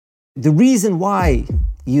The reason why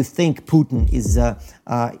you think Putin is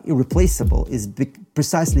irreplaceable is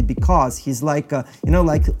precisely because he's like a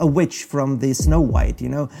witch from the Snow White.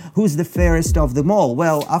 Who's the fairest of them all?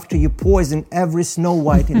 Well, after you poison every Snow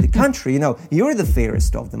White in the country, you're the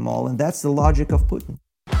fairest of them all, and that's the logic of Putin.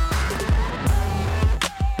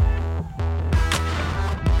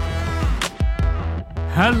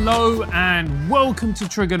 Hello and welcome to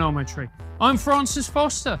Trigonometry. I'm Francis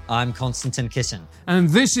Foster. I'm Konstantin Kisin. And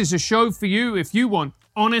this is a show for you if you want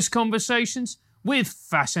honest conversations with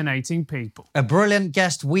fascinating people. A brilliant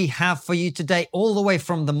guest we have for you today, all the way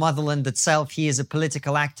from the motherland itself. He is a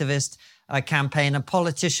political activist, a campaigner,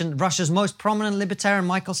 politician, Russia's most prominent libertarian,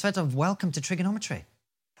 Mikhail Svetov. Welcome to Trigonometry.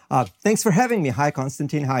 Thanks for having me. Hi,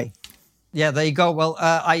 Konstantin. Hi. Yeah, there you go. Well,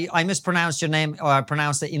 I mispronounced your name, or I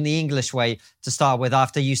pronounced it in the English way to start with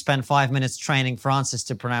after you spent 5 minutes training Francis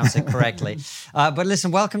to pronounce it correctly. But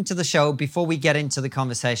listen, welcome to the show. Before we get into the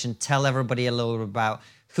conversation, tell everybody a little bit about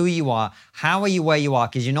who you are. How are you where you are?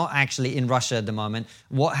 Because you're not actually in Russia at the moment.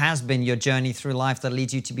 What has been your journey through life that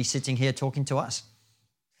leads you to be sitting here talking to us?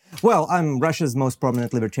 Well, I'm Russia's most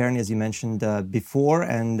prominent libertarian, as you mentioned before,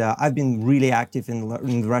 and I've been really active in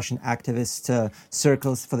the Russian activist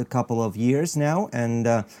circles for a couple of years now, and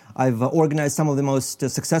I've organized some of the most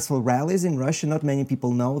successful rallies in Russia. Not many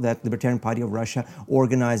people know that Libertarian Party of Russia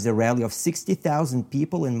organized a rally of 60,000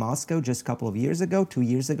 people in Moscow just a couple of years ago, 2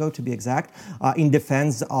 years ago to be exact, in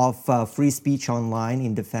defense of free speech online,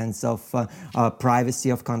 in defense of privacy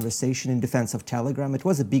of conversation, in defense of Telegram. It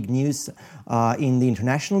was a big news in the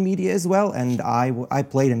international media as well, and I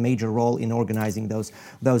played a major role in organizing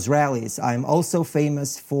those rallies. I'm also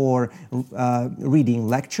famous for reading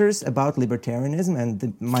lectures about libertarianism,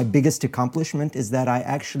 and my biggest accomplishment is that I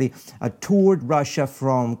actually toured Russia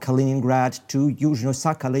from Kaliningrad to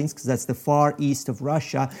Yuzhno-Sakhalinsk, that's the far east of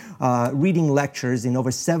Russia, reading lectures in over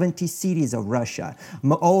 70 cities of Russia.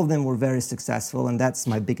 All of them were very successful, and that's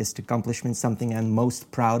my biggest accomplishment, something I'm most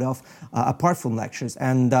proud of, apart from lectures.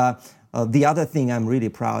 And the other thing I'm really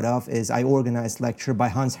proud of is I organized a lecture by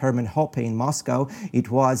Hans Hermann Hoppe in Moscow. It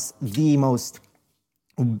was the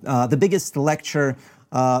biggest lecture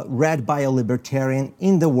read by a libertarian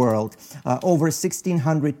in the world. Over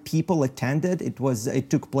 1,600 people attended. It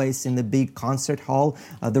took place in the big concert hall.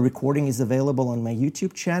 The recording is available on my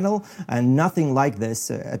YouTube channel, and nothing like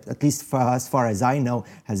this, at least as far as I know,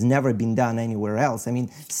 has never been done anywhere else. I mean,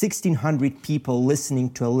 1,600 people listening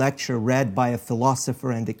to a lecture read by a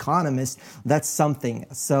philosopher and economist, that's something.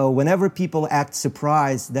 So whenever people act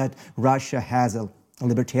surprised that Russia has a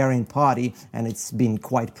Libertarian Party, and it's been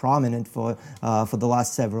quite prominent for the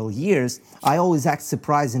last several years, I always act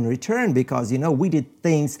surprised in return because, we did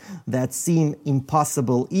things that seem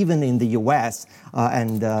impossible even in the US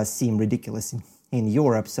and seem ridiculous in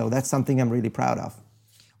Europe. So that's something I'm really proud of.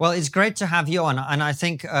 Well, it's great to have you on, and I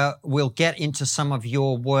think we'll get into some of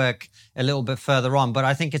your work a little bit further on, but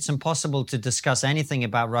I think it's impossible to discuss anything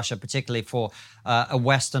about Russia, particularly for a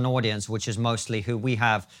Western audience, which is mostly who we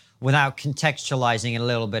have, without contextualizing it a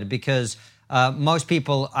little bit, because most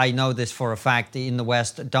people, I know this for a fact, in the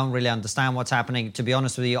West don't really understand what's happening. To be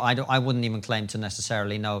honest with you, I wouldn't even claim to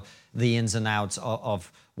necessarily know the ins and outs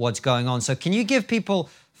of what's going on. So can you give people,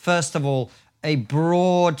 first of all, a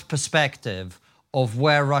broad perspective of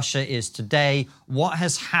where Russia is today? What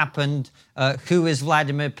has happened? Who is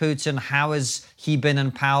Vladimir Putin? How has he been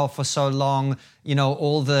in power for so long?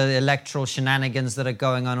 All the electoral shenanigans that are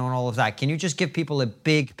going on and all of that. Can you just give people a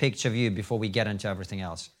big picture view before we get into everything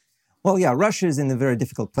else? Well, yeah, Russia is in a very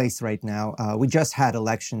difficult place right now. We just had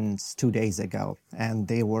elections 2 days ago, and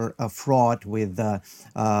they were fraught with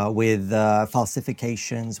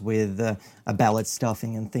falsifications, with ballot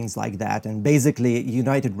stuffing and things like that. And basically,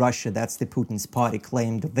 United Russia, that's the Putin's party,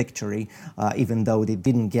 claimed victory, even though they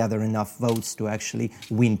didn't gather enough votes to actually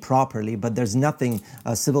win properly. But there's nothing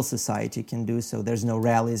civil society can do, so there's no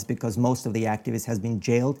rallies because most of the activists has been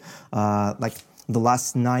jailed. The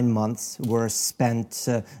last 9 months were spent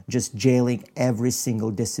just jailing every single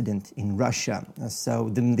dissident in Russia. So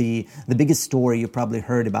the biggest story you probably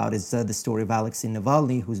heard about is the story of Alexei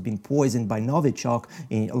Navalny, who's been poisoned by Novichok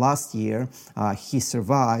last year. He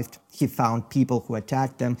survived. He found people who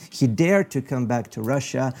attacked him. He dared to come back to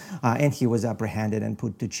Russia, and he was apprehended and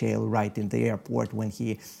put to jail right in the airport when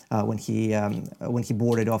he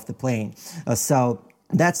boarded off the plane. So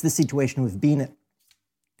that's the situation we've been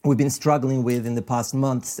we've been struggling with in the past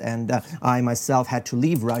months. And I myself had to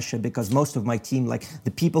leave Russia because most of my team, like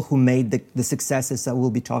the people who made the successes that we'll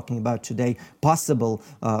be talking about today possible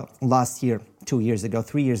last year, 2 years ago,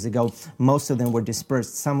 3 years ago, most of them were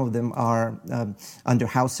dispersed. Some of them are under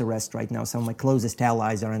house arrest right now. Some of my closest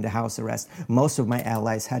allies are under house arrest. Most of my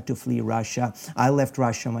allies had to flee Russia. I left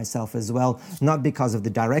Russia myself as well, not because of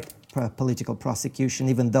the direct political prosecution,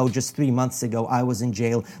 even though just 3 months ago I was in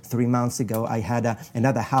jail. 3 months ago I had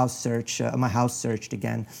another house search, my house searched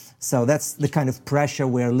again. So that's the kind of pressure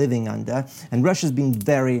we're living under. And Russia's been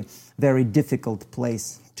very, very difficult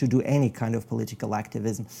place to do any kind of political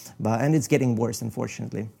activism. And it's getting worse,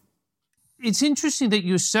 unfortunately. It's interesting that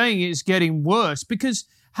you're saying it's getting worse, because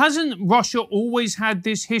hasn't Russia always had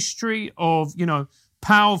this history of,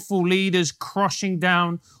 powerful leaders crushing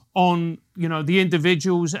down on, the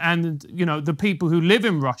individuals and, the people who live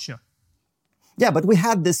in Russia? Yeah, but we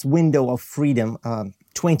had this window of freedom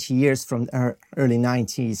 20 years from early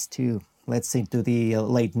 90s to, let's say, to the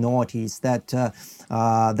late noughties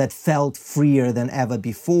that felt freer than ever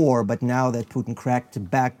before. But now that Putin cracked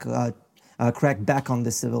back on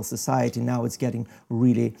the civil society, now it's getting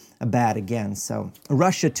really bad again. So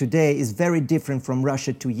Russia today is very different from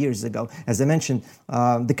Russia 2 years ago. As I mentioned,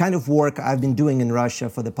 the kind of work I've been doing in Russia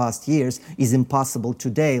for the past years is impossible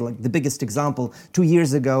today. Like the biggest example, 2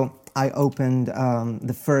 years ago, I opened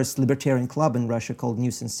the first libertarian club in Russia called New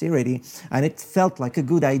Sincerity, and it felt like a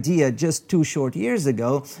good idea just 2 short years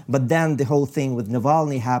ago. But then the whole thing with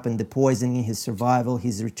Navalny happened, the poisoning, his survival,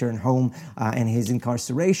 his return home, and his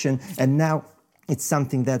incarceration. And now it's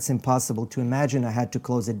something that's impossible to imagine. I had to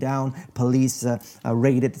close it down. Police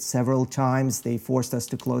raided several times. They forced us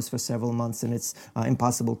to close for several months, and it's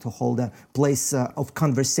impossible to hold a place of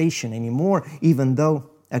conversation anymore, even though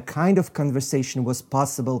a kind of conversation was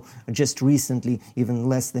possible just recently, even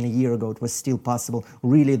less than a year ago. It was still possible.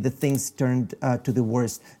 Really, the things turned to the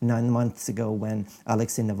worst 9 months ago when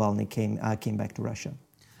Alexei Navalny came back to Russia.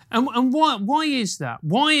 And why is that?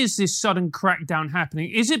 Why is this sudden crackdown happening?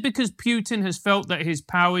 Is it because Putin has felt that his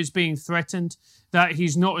power is being threatened, that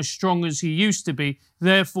he's not as strong as he used to be,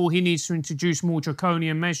 therefore he needs to introduce more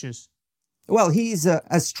draconian measures? Well, he's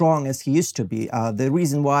as strong as he used to be. The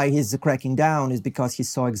reason why he's cracking down is because he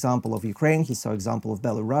saw example of Ukraine, he saw example of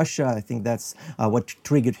Belarus. I think that's what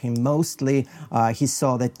triggered him mostly. He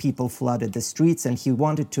saw that people flooded the streets, and he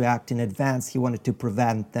wanted to act in advance. He wanted to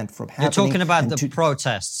prevent that from happening. You're talking about the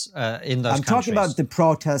protests in those countries. I'm talking about the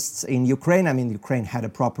protests in Ukraine. I mean, Ukraine had a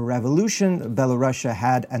proper revolution. Belarus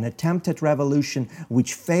had an attempt at revolution,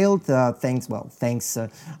 which failed thanks to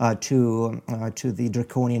the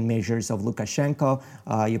draconian measures of Lukashenko.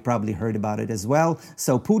 You probably heard about it as well.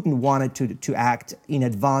 So Putin wanted to act in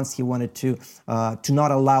advance. He wanted to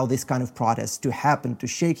not allow this kind of protests to happen, to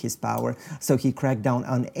shake his power. So he cracked down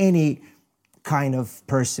on any kind of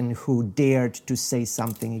person who dared to say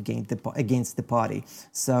something against the party.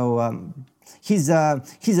 So he's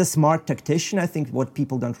a smart tactician. I think what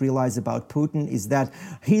people don't realize about Putin is that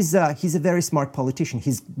he's a very smart politician.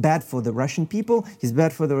 He's bad for the Russian people. He's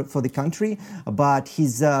bad for the country, but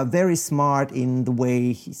he's very smart in the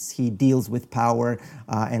way he deals with power,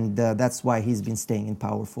 and that's why he's been staying in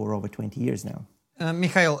power for over 20 years now.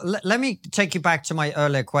 Mikhail, let me take you back to my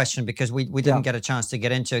earlier question because we didn't get a chance to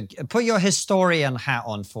get into it. Put your historian hat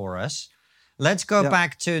on for us. Let's go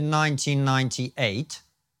back to 1998.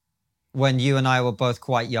 When you and I were both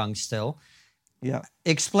quite young still. Yeah.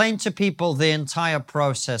 Explain to people the entire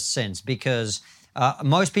process since, because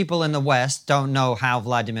most people in the West don't know how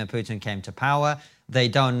Vladimir Putin came to power. They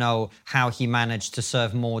don't know how he managed to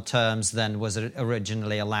serve more terms than was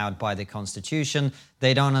originally allowed by the Constitution.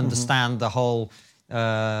 They don't understand the whole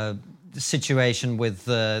situation with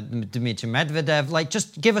Dmitry Medvedev. Like,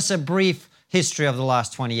 just give us a brief history of the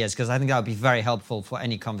last 20 years, because I think that would be very helpful for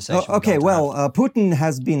any conversation. Putin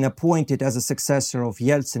has been appointed as a successor of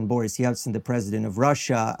Yeltsin, Boris Yeltsin, the president of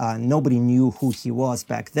Russia. Nobody knew who he was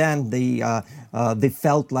back then. They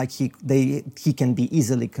felt like he can be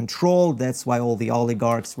easily controlled. That's why all the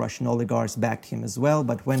Russian oligarchs backed him as well.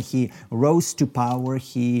 But when he rose to power,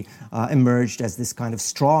 he emerged as this kind of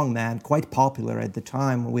strong man, quite popular at the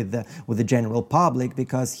time with the general public,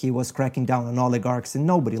 because he was cracking down on oligarchs, and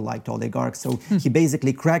nobody liked oligarchs. So he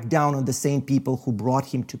basically cracked down on the same people who brought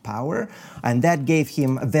him to power. And that gave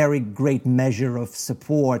him a very great measure of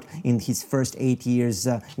support in his first 8 years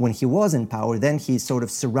when he was in power. Then he sort of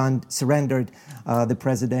surrendered the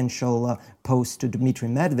presidential post to Dmitry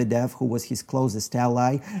Medvedev, who was his closest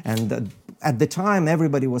ally. And at the time,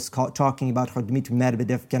 everybody was talking about how Dmitry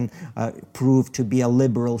Medvedev can prove to be a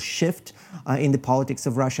liberal shift in the politics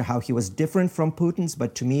of Russia, how he was different from Putin's.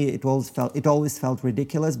 But to me, it always felt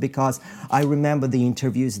ridiculous, because I remember the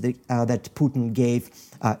interviews that Putin gave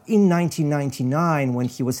in 1999, when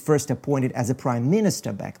he was first appointed as a prime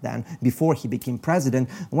minister back then, before he became president.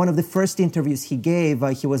 One of the first interviews he gave,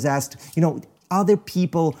 he was asked, are there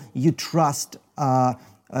people you trust,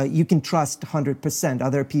 you can trust 100%,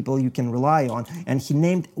 other people you can rely on? And he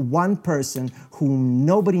named one person whom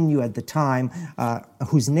nobody knew at the time,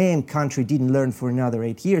 whose name country didn't learn for another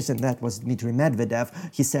 8 years, and that was Dmitry Medvedev.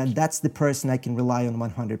 He said, that's the person I can rely on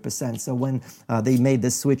 100%. So when they made the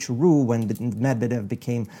switcheroo, when Medvedev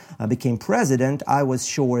became president, I was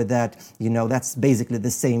sure that, that's basically the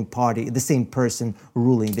same party, the same person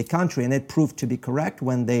ruling the country. And it proved to be correct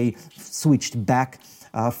when they switched back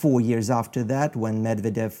 4 years after that, when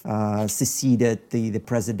Medvedev seceded the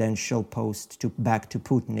presidential post back to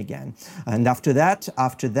Putin again. And after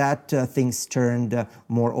that, things turned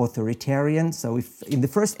more authoritarian. So if in the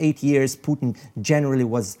first 8 years, Putin generally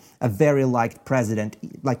was a very liked president.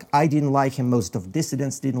 Like, I didn't like him, most of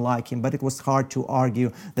dissidents didn't like him, but it was hard to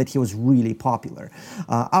argue that he was really popular.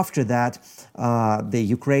 After that, the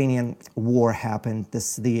Ukrainian war happened,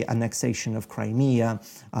 the annexation of Crimea,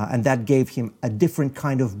 and that gave him a different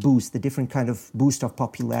kind of boost, of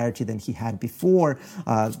popularity than he had before.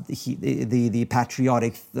 The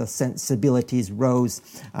patriotic sensibilities rose,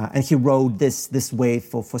 and he rode this wave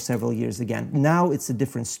for several years again. Now it's a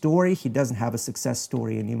different story. He doesn't have a success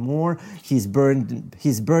story anymore. He's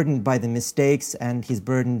burdened by the mistakes, and he's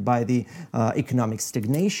burdened by the economic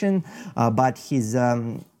stagnation, but he's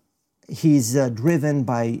driven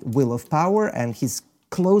by will of power, and his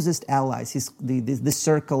closest allies, the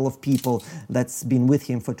circle of people that's been with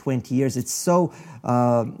him for 20 years, it's so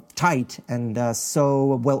tight and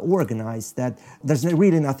so well organized that there's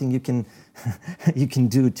really nothing you can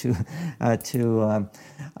do to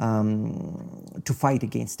fight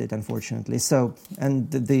against it, unfortunately. So,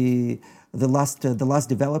 and the last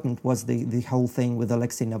development was the whole thing with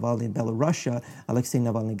Alexei Navalny in Belarus. Alexei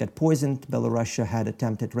Navalny got poisoned. Belarus had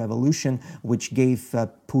attempted revolution, which gave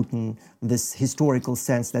Putin this historical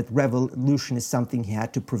sense that revolution is something he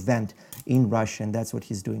had to prevent in Russia, and that's what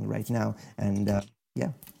he's doing right now. And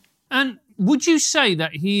yeah. And would you say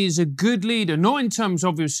that he is a good leader, not in terms,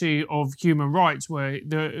 obviously, of human rights, where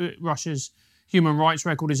Russia's human rights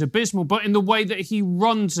record is abysmal, but in the way that he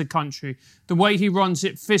runs the country, the way he runs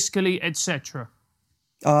it fiscally, etc.?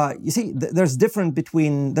 You see, there's a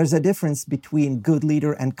difference between good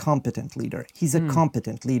leader and competent leader. He's a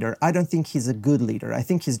competent leader. I don't think he's a good leader. I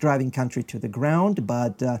think he's driving country to the ground,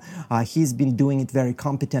 but he's been doing it very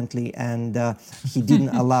competently, and he didn't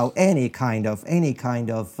allow any kind of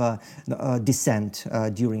dissent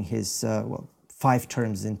during his 5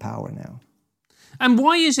 terms in power now. And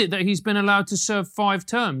why is it that he's been allowed to serve 5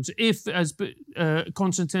 terms if, as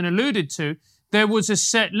Konstantin alluded to, there was a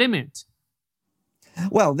set limit?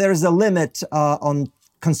 Well, there is a limit on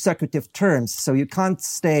consecutive terms. So you can't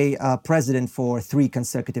stay president for 3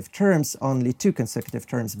 consecutive terms, only 2 consecutive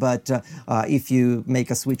terms. But if you make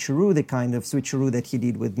a switcheroo, the kind of switcheroo that he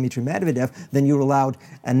did with Dmitry Medvedev, then you're allowed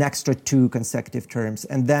an extra 2 consecutive terms.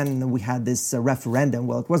 And then we had this referendum.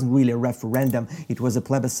 Well, it wasn't really a referendum. It was a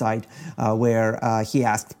plebiscite where he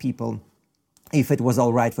asked people if it was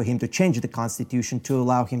all right for him to change the constitution to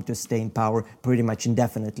allow him to stay in power pretty much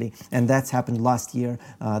indefinitely. And that's happened last year,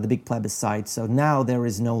 the big plebiscite. So now there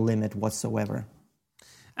is no limit whatsoever.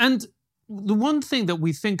 And the one thing that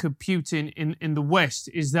we think of Putin in the West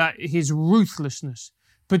is that his ruthlessness,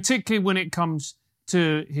 particularly when it comes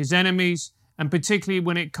to his enemies, and particularly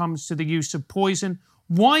when it comes to the use of poison.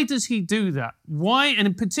 Why does he do that? Why,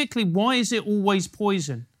 and particularly, why is it always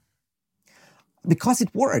poison? Because it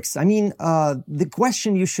works. I mean, the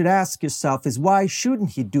question you should ask yourself is, why shouldn't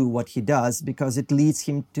he do what he does? Because it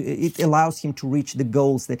allows him to reach the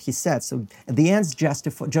goals that he sets. So the ends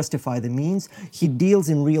justify the means. He deals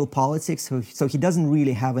in real politics, so he doesn't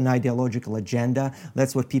really have an ideological agenda.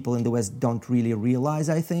 That's what people in the West don't really realize,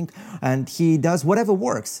 I think. And he does whatever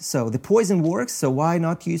works. So the poison works, so why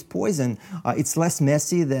not use poison? It's less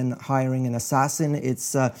messy than hiring an assassin.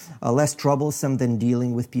 It's less troublesome than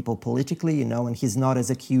dealing with people politically, and he's not as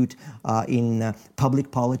acute in public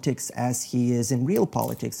politics as he is in real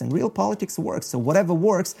politics. And real politics works. So whatever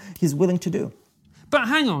works, he's willing to do. But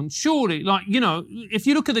hang on, surely, if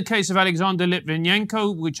you look at the case of Alexander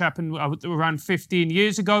Litvinenko, which happened around 15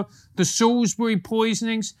 years ago, the Salisbury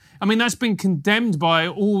poisonings, I mean, that's been condemned by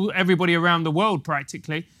everybody around the world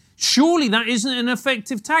practically. Surely that isn't an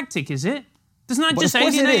effective tactic, is it? Doesn't that just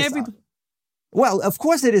alienate everybody? Well, of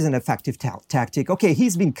course it is an effective tactic. Okay,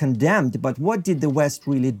 he's been condemned, but what did the West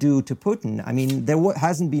really do to Putin? I mean, there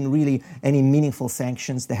hasn't been really any meaningful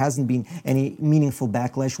sanctions. There hasn't been any meaningful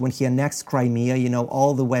backlash. When he annexed Crimea,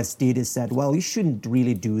 all the West did is said, well, you shouldn't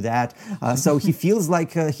really do that. So he feels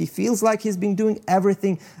like he's been doing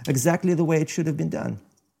everything exactly the way it should have been done.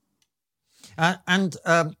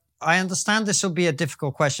 I understand this will be a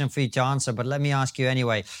difficult question for you to answer, but let me ask you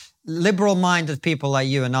anyway. Liberal-minded people like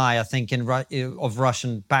you and I think of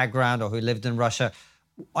Russian background or who lived in Russia,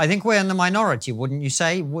 I think we're in the minority, wouldn't you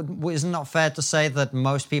say? Isn't it fair to say that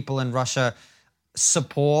most people in Russia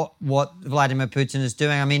support what Vladimir Putin is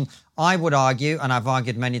doing? I mean, I would argue, and I've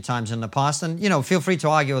argued many times in the past, and, feel free to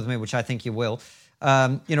argue with me, which I think you will.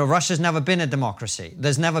 Russia's never been a democracy.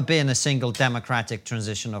 There's never been a single democratic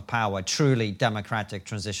transition of power, truly democratic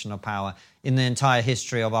transition of power in the entire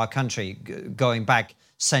history of our country, going back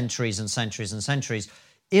centuries and centuries and centuries.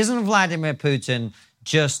 Isn't Vladimir Putin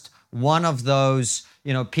just one of those,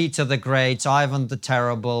 Peter the Great, Ivan the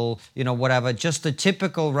Terrible, whatever, just a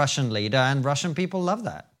typical Russian leader, and Russian people love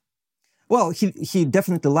that? Well, he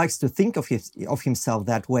definitely likes to think of himself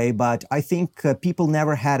that way, but I think people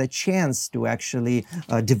never had a chance to actually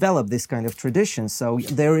develop this kind of tradition. So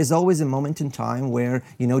there is always a moment in time where,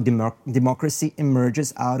 democracy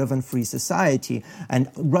emerges out of a free society. And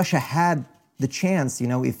Russia had the chance,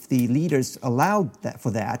 if the leaders allowed that,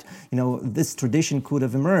 this tradition could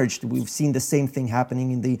have emerged. We've seen the same thing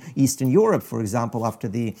happening in the Eastern Europe, for example, after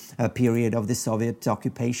the period of the Soviet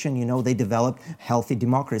occupation. They developed healthy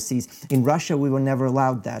democracies. In Russia, we were never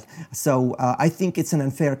allowed that. So I think it's an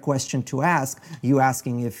unfair question to ask. You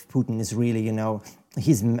asking if Putin is really,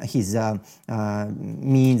 his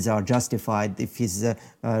means are justified, if he's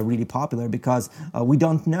really popular, because we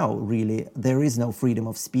don't know, really. There is no freedom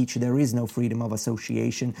of speech. There is no freedom of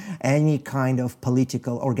association. Any kind of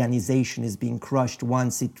political organization is being crushed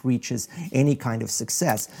once it reaches any kind of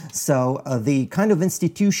success. So the kind of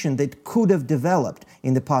institution that could have developed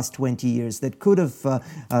in the past 20 years, that could have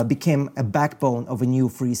become a backbone of a new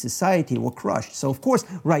free society, were crushed. So, of course,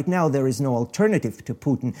 right now there is no alternative to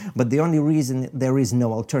Putin, but the only reason there is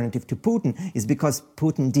no alternative to Putin is because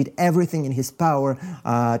Putin did everything in his power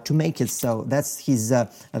to make it so.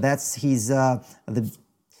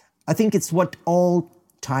 I think it's what all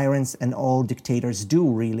tyrants and all dictators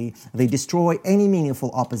do, really. They destroy any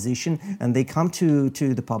meaningful opposition, and they come to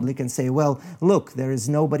the public and say, well, look, there is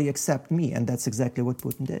nobody except me. And that's exactly what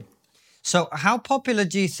Putin did. So how popular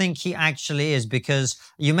do you think he actually is? Because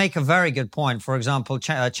you make a very good point. For example,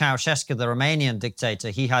 Ceausescu, the Romanian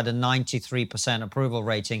dictator, he had a 93% approval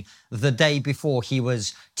rating the day before he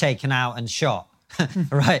was taken out and shot.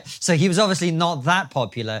 Right. So he was obviously not that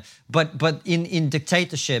popular. But in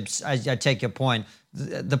dictatorships, I take your point,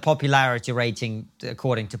 the popularity rating,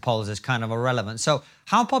 according to polls, is kind of irrelevant. So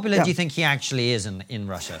how popular do you think he actually is in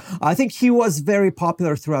Russia? I think he was very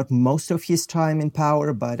popular throughout most of his time in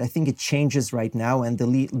power, but I think it changes right now. And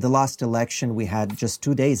the last election we had just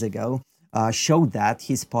 2 days ago showed that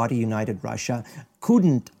his party, United Russia,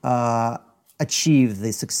 couldn't achieve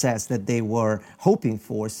the success that they were hoping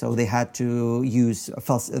for. So they had to use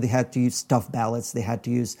stuff ballots. They had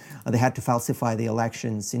to falsify the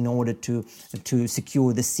elections in order to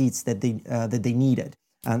secure the seats that they needed.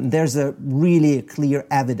 And there's a really clear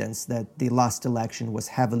evidence that the last election was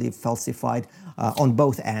heavily falsified on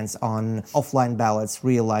both ends, on offline ballots,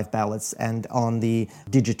 real-life ballots, and on the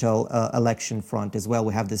digital election front as well.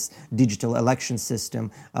 We have this digital election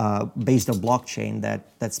system based on blockchain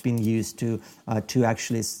that's been used to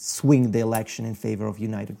actually swing the election in favor of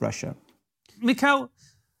United Russia. Mikhail,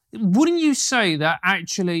 wouldn't you say that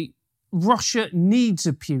actually Russia needs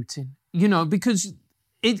a Putin? Because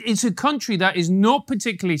it's a country that is not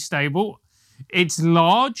particularly stable. It's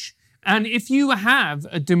large. And if you have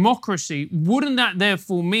a democracy, wouldn't that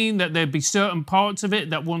therefore mean that there'd be certain parts of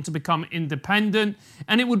it that want to become independent,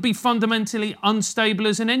 and it would be fundamentally unstable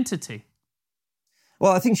as an entity?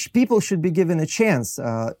 Well, I think people should be given a chance.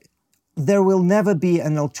 There will never be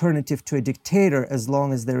an alternative to a dictator as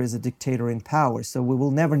long as there is a dictator in power. So we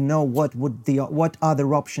will never know what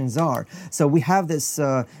other options are. So we have this,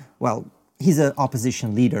 he's an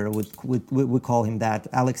opposition leader. We call him that,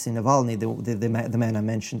 Alexei Navalny, the man I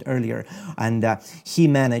mentioned earlier. And he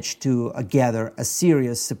managed to gather a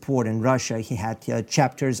serious support in Russia. He had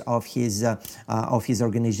chapters of his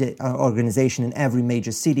organization in every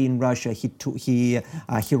major city in Russia. He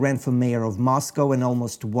ran for mayor of Moscow and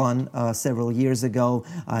almost won several years ago.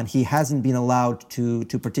 And he hasn't been allowed to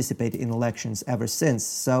participate in elections ever since.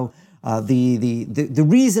 So the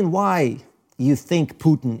reason why you think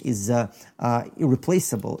Putin is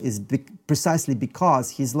irreplaceable is precisely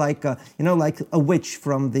because he's like like a witch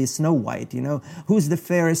from the Snow White. Who's the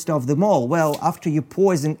fairest of them all? Well, after you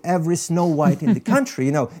poison every Snow White in the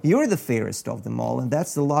country, you're the fairest of them all, and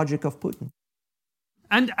that's the logic of Putin.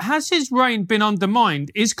 And has his reign been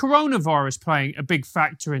undermined? Is coronavirus playing a big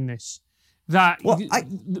factor in this? Go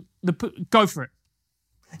for it.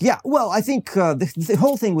 Yeah, well, I think the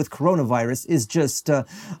whole thing with coronavirus is just,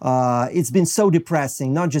 it's been so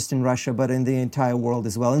depressing, not just in Russia, but in the entire world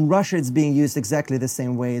as well. In Russia, it's being used exactly the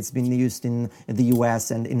same way it's been used in the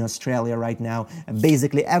US and in Australia right now. And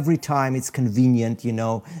basically, every time it's convenient,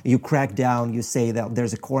 you crack down, you say that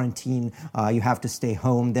there's a quarantine, you have to stay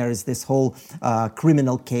home. There is this whole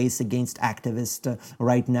criminal case against activists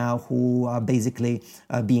right now who are basically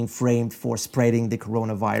being framed for spreading the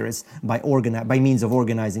coronavirus by means of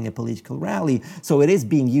organizing a political rally. So it is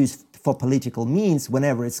being used for political means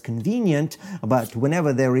whenever it's convenient, but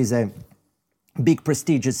whenever there is a big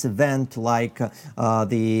prestigious event like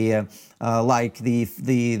the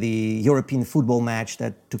European football match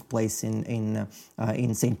that took place in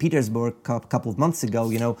St. Petersburg a couple of months ago,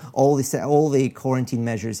 all the quarantine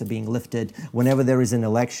measures are being lifted whenever there is an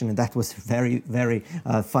election, and that was very, very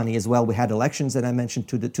funny as well. We had elections that I mentioned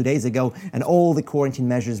 2 days ago, and all the quarantine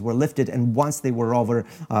measures were lifted, and once they were over,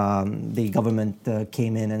 the government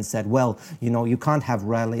came in and said, well, you can't have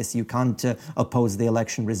rallies, you can't oppose the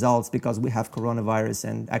election results because we have coronavirus,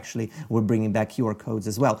 and actually we're bringing back QR codes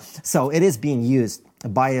as well. So it is being used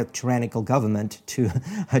by a tyrannical government to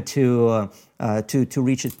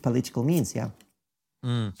reach its political means. Yeah.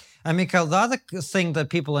 And Mikhail, the other thing that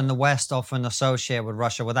people in the West often associate with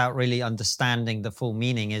Russia without really understanding the full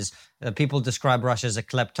meaning is people describe Russia as a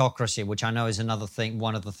kleptocracy, which I know is another thing,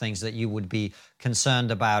 one of the things that you would be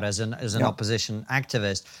concerned about as an opposition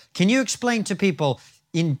activist. Can you explain to people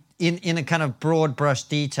in a kind of broad brush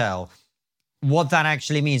detail what that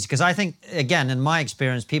actually means? Because I think, again, in my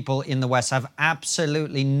experience, people in the West have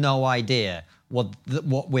absolutely no idea what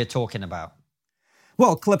we're talking about.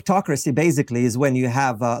 Well, kleptocracy basically is when you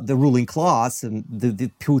have the ruling class and the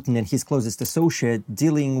Putin and his closest associate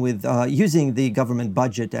dealing with using the government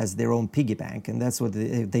budget as their own piggy bank. And that's what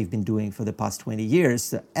they've been doing for the past 20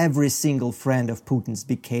 years. Every single friend of Putin's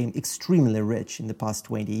became extremely rich in the past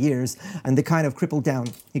 20 years. And the kind of crippled down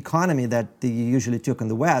economy that they usually took in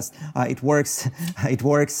the West, it works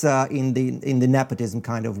in the nepotism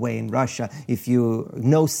kind of way in Russia. If you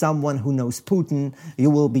know someone who knows Putin, you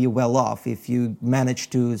will be well off. If you manage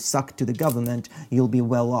to suck to the government, you'll be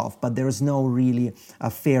well off. But there's no really a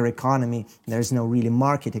fair economy. There's no really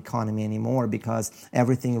market economy anymore because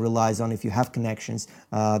everything relies on if you have connections,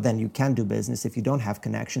 then you can do business. If you don't have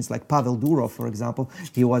connections, like Pavel Durov, for example,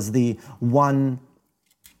 he was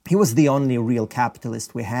the only real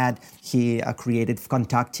capitalist we had. He created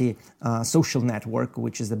Vkontakte social network,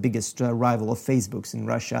 which is the biggest rival of Facebook's in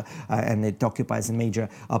Russia, and it occupies a major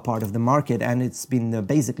part of the market. And it's been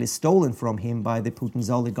basically stolen from him by the Putin's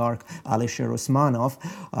oligarch, Alisher Usmanov.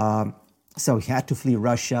 So he had to flee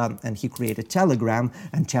Russia, and he created Telegram,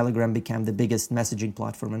 and Telegram became the biggest messaging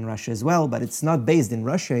platform in Russia as well. But it's not based in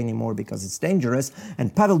Russia anymore because it's dangerous.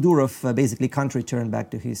 And Pavel Durov basically can't return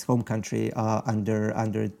back to his home country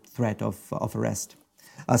under threat of arrest.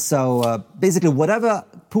 So basically, whatever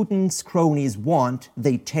Putin's cronies want,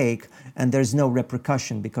 they take, and there's no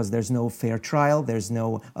repercussion because there's no fair trial, there's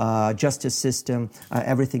no justice system.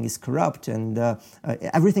 Everything is corrupt, and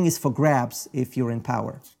everything is for grabs if you're in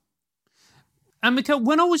power. And Mikhail,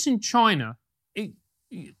 when I was in China,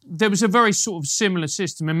 there was a very sort of similar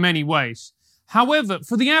system in many ways. However,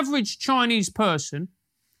 for the average Chinese person,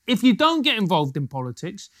 if you don't get involved in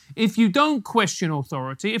politics, if you don't question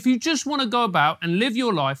authority, if you just want to go about and live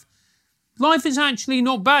your life, life is actually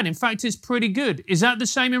not bad. In fact, it's pretty good. Is that the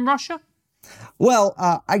same in Russia? Well,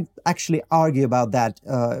 I actually argue about that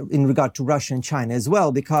in regard to Russia and China as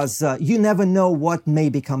well, because you never know what may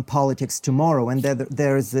become politics tomorrow. And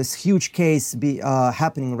there is this huge case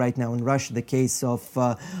happening right now in Russia, the case of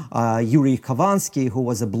Yuri Khovansky, who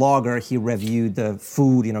was a blogger. He reviewed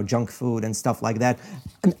food, junk food and stuff like that,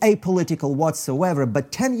 and apolitical whatsoever.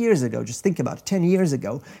 But 10 years ago, just think about it, 10 years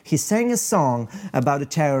ago, he sang a song about a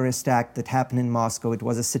terrorist act that happened in Moscow. It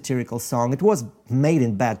was a satirical song. It was made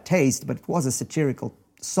in bad taste, but it was a satirical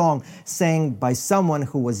song sang by someone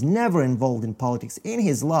who was never involved in politics in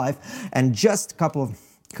his life. And just a couple of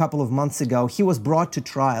couple of months ago. He was brought to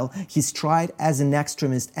trial. He's tried as an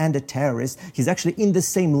extremist and a terrorist. He's actually in the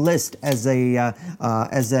same list as a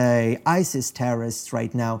ISIS terrorist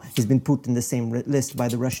right now. He's been put in the same list by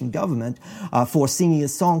the Russian government for singing a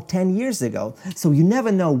song 10 years ago. So you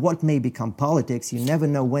never know what may become politics. You never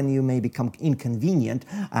know when you may become inconvenient.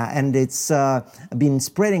 And it's been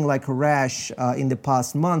spreading like a rash in the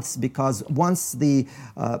past months, because once the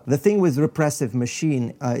thing with repressive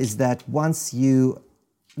machine is that once you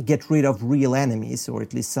get rid of real enemies, or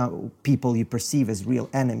at least some people you perceive as real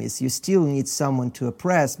enemies, you still need someone to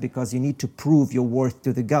oppress, because you need to prove your worth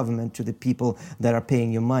to the government, to the people that are paying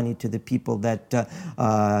you money, to the people that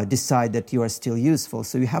decide that you are still useful.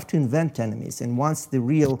 So you have to invent enemies. And once the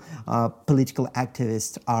real political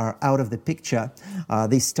activists are out of the picture,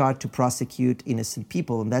 they start to prosecute innocent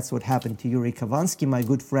people. And that's what happened to Yuri Kavansky, my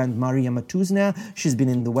good friend Maria Matuzna. She's been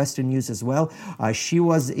in the Western news as well. She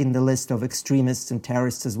was in the list of extremists and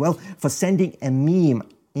terrorists as well for sending a meme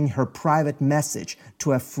in her private message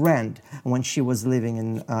to a friend when she was living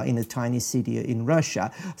in a tiny city in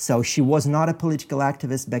Russia. So she was not a political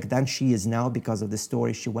activist back then. She is now, because of the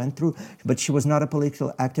story she went through. But she was not a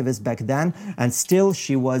political activist back then, and still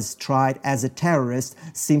she was tried as a terrorist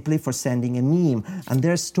simply for sending a meme. And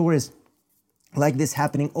there's stories like this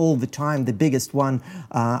happening all the time. The biggest one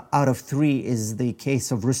out of three is the case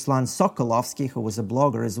of Ruslan Sokolovsky, who was a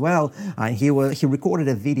blogger as well. He recorded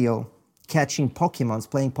a video catching Pokemons,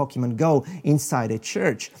 playing Pokemon Go inside a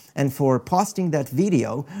church. And for posting that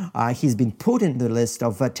video, he's been put in the list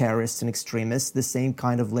of terrorists and extremists, the same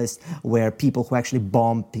kind of list where people who actually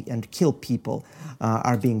bomb and kill people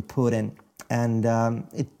are being put in. And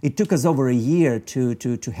it took us over a year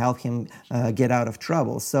to help him get out of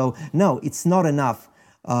trouble. So no, it's not enough.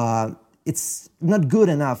 It's not good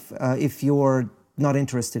enough if you're not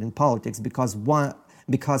interested in politics,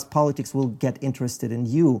 because politics will get interested in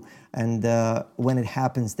you. And when it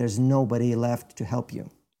happens, there's nobody left to help you.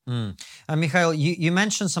 Mikhail, you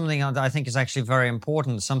mentioned something that I think is actually very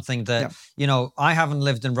important, something that, I haven't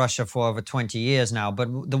lived in Russia for over 20 years now, but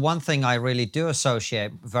the one thing I really do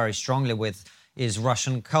associate very strongly with is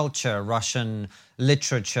Russian culture, Russian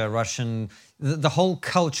literature, the whole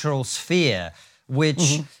cultural sphere,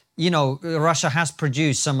 which, Russia has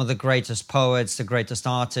produced some of the greatest poets, the greatest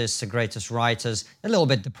artists, the greatest writers, a little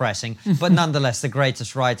bit depressing, but nonetheless the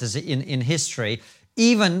greatest writers in history,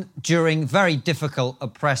 even during very difficult,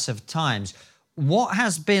 oppressive times. What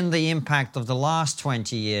has been the impact of the last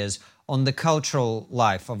 20 years on the cultural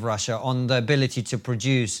life of Russia, on the ability to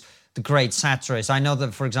produce the great satirists? I know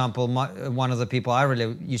that, for example, one of the people I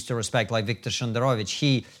really used to respect, like Viktor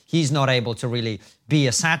Shenderovich, he's not able to really be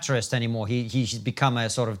a satirist anymore. He's become a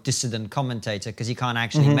sort of dissident commentator because he can't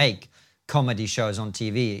actually make comedy shows on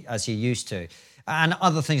TV as he used to. And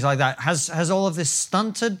other things like that. Has all of this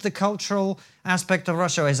stunted the cultural aspect of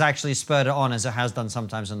Russia, or has actually spurred it on as it has done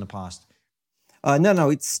sometimes in the past? No,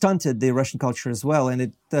 it stunted the Russian culture as well, and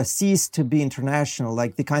it ceased to be international.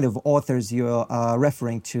 Like the kind of authors you're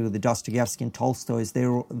referring to, the Dostoevsky and Tolstoys, they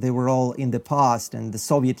were all in the past. And the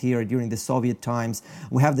Soviet era, during the Soviet times,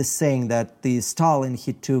 we have this saying that the Stalin,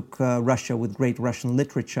 he took Russia with great Russian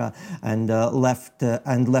literature and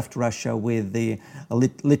left Russia with the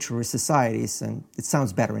literary societies. And it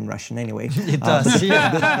sounds better in Russian anyway. It does,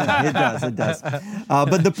 it does.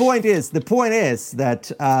 But the point is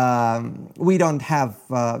that we don't have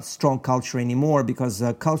strong culture anymore, because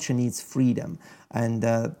culture needs freedom. And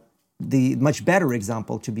the much better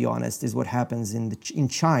example, to be honest, is what happens in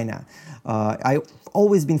China. I've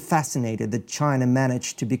always been fascinated that China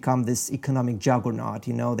managed to become this economic juggernaut.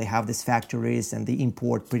 They have these factories and they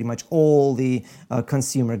import pretty much all the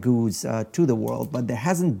consumer goods to the world. But there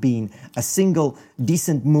hasn't been a single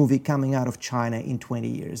decent movie coming out of China in 20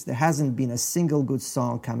 years. There hasn't been a single good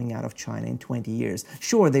song coming out of China in 20 years.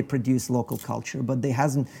 Sure, they produce local culture, but there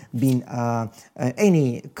hasn't been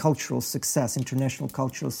any cultural success, international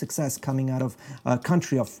cultural success coming out of a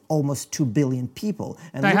country of almost 2 billion people.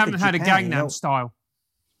 And they haven't had Japan, a Gangnam Style.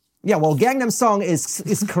 Yeah, well, Gangnam Song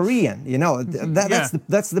is Korean,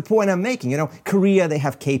 that's the point I'm making. Korea, they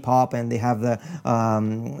have K-pop and they have the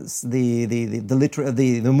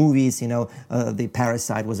movies. The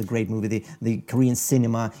Parasite was a great movie. The Korean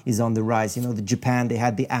cinema is on the rise. The Japan, they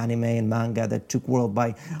had the anime and manga that took world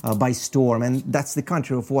by storm, and that's the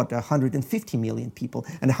country of 150 million people,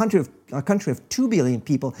 and a country of 2 billion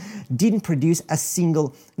people didn't produce a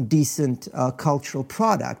single decent cultural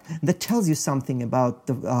product. That tells you something about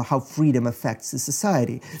how freedom affects the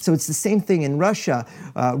society. So it's the same thing in Russia.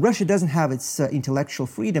 Russia doesn't have its intellectual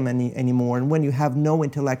freedom anymore. And when you have no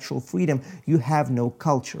intellectual freedom, you have no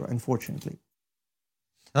culture, unfortunately.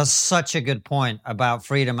 That's such a good point about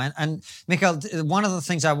freedom. And Mikhail, one of the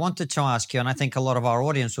things I wanted to ask you, and I think a lot of our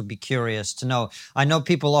audience would be curious to know, I know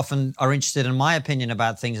people often are interested in my opinion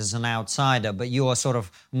about things as an outsider, but you are sort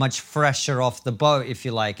of much fresher off the boat, if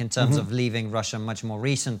you like, in terms of leaving Russia much more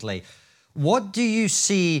recently. What do you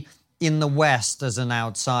see in the West as an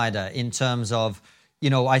outsider in terms of,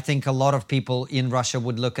 I think a lot of people in Russia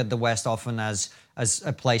would look at the West often as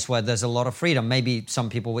a place where there's a lot of freedom. Maybe some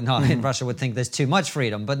people would not in Russia would think there's too much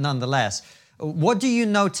freedom, but nonetheless, what do you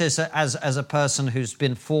notice as a person who's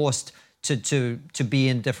been forced to be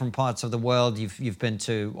in different parts of the world? You've been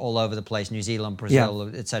to all over the place, New Zealand,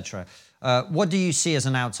 Brazil, etc. What do you see as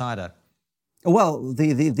an outsider? Well,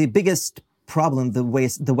 the biggest problem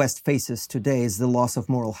the West faces today is the loss of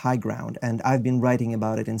moral high ground, and I've been writing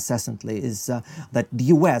about it incessantly, is that the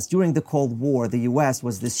U.S., during the Cold War, the U.S.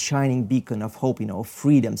 was this shining beacon of hope, of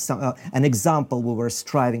freedom, an example we were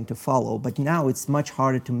striving to follow. But now it's much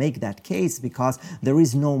harder to make that case because there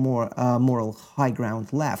is no more moral high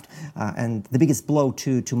ground left. And the biggest blow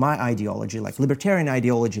to my ideology, like libertarian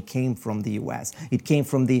ideology, came from the U.S. It came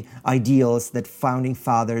from the ideals that founding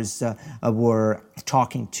fathers were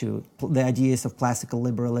talking to, the ideas of classical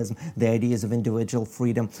liberalism, the ideas of individual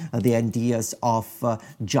freedom, the ideas of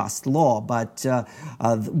just law. But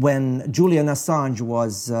when Julian Assange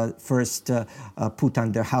was first put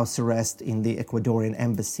under house arrest in the Ecuadorian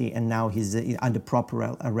embassy, and now he's under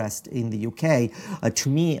proper arrest in the UK, to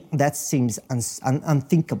me, that seems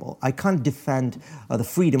unthinkable. I can't defend the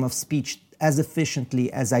freedom of speech as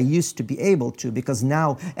efficiently as I used to be able to, because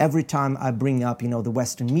now every time I bring up, the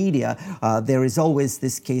Western media, there is always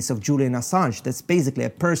this case of Julian Assange. That's basically a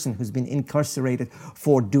person who's been incarcerated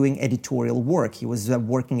for doing editorial work. He was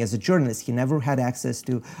working as a journalist. He never had access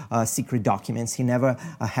to secret documents. He never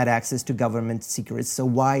had access to government secrets. So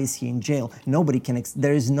why is he in jail? Nobody can.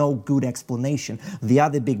 There is no good explanation. The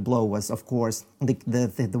other big blow was, of course,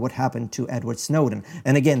 what happened to Edward Snowden.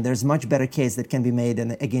 And again, there's much better case that can be made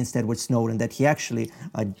against Edward Snowden, that he actually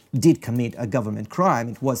did commit a government crime.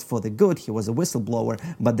 It was for the good. He was a whistleblower,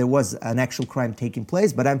 but there was an actual crime taking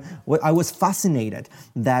place. But I was fascinated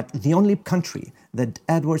that the only country that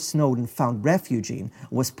Edward Snowden found refuge in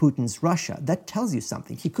was Putin's Russia. That tells you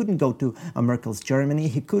something. He couldn't go to Merkel's Germany.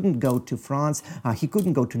 He couldn't go to France. He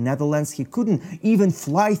couldn't go to Netherlands. He couldn't even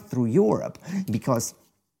fly through Europe because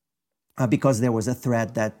there was a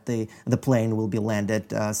threat that the plane will be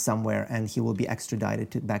landed somewhere and he will be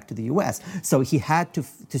extradited back to the U.S. So he had to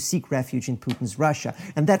seek refuge in Putin's Russia.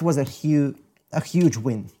 And that was a huge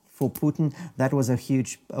win for Putin. That was a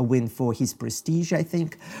huge win for his prestige, I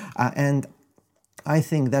think. And I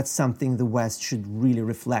think that's something the West should really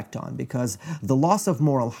reflect on, because the loss of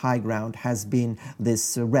moral high ground has been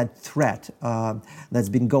this red thread that's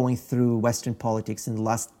been going through Western politics in the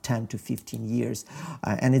last 10 to 15 years.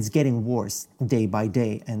 And it's getting worse day by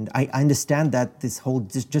day. And I understand that this whole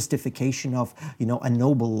justification of, a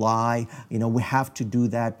noble lie, we have to do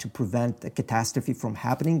that to prevent a catastrophe from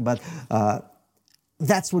happening. But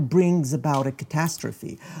that's what brings about a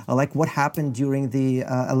catastrophe, like what happened during the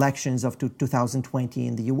elections of 2020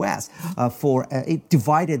 in the U.S. It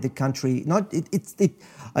divided the country.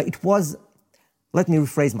 It was. Let me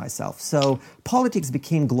rephrase myself. So politics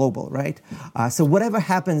became global, right? So whenever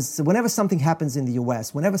something happens in the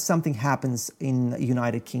U.S., whenever something happens in the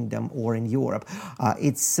United Kingdom or in Europe,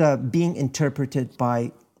 it's being interpreted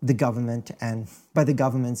by the government and by the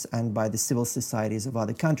governments and by the civil societies of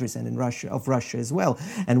other countries, and in Russia as well.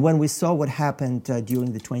 And when we saw what happened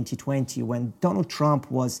during the 2020, when Donald Trump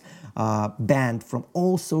was banned from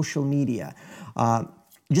all social media,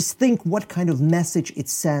 just think what kind of message it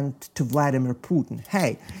sent to Vladimir Putin.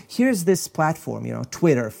 Hey, here's this platform,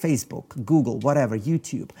 Twitter, Facebook, Google, whatever,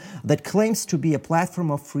 YouTube, that claims to be a platform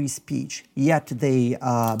of free speech, yet they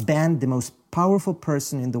banned the most powerful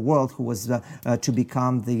person in the world who was to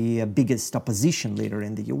become the biggest opposition leader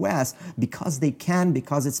in the U.S. because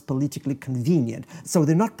it's politically convenient. So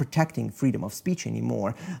they're not protecting freedom of speech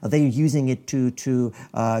anymore. They're using it to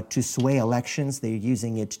sway elections. They're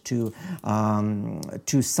using it to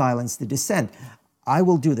silence the dissent. I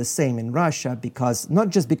will do the same in Russia, because not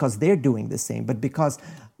just because they're doing the same, but because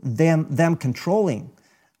them controlling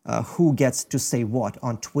who gets to say what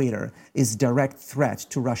on Twitter is direct threat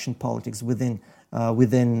to Russian politics within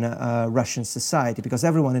Russian society, because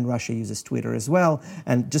everyone in Russia uses Twitter as well.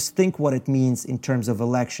 And just think what it means in terms of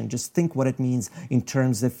election. Just think what it means in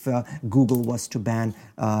terms of Google was to ban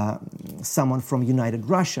someone from United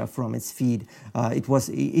Russia from its feed.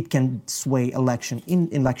 It can sway elections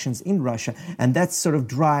in Russia, and that sort of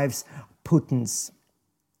drives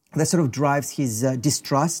his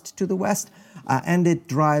distrust to the West. And it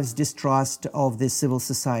drives distrust of the civil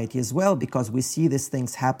society as well, because we see these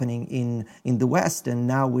things happening in the West, and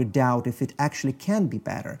now we doubt if it actually can be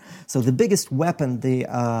better. So the biggest weapon the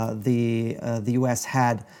U.S.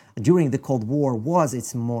 had during the Cold War was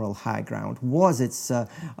its moral high ground, was its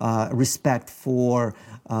respect for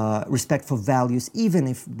values, even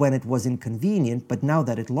if when it was inconvenient. But now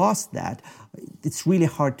that it lost that, it's really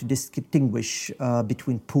hard to distinguish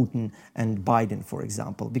between Putin and Biden, for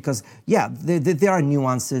example, because there are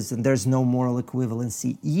nuances and there's no moral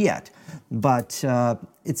equivalency yet, but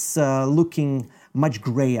it's looking much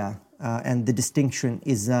grayer. And the distinction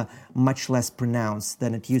is much less pronounced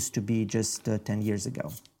than it used to be just 10 years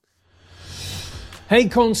ago. Hey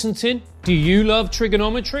Konstantin, do you love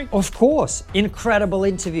trigonometry? Of course. Incredible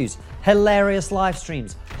interviews, hilarious live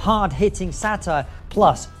streams, hard-hitting satire,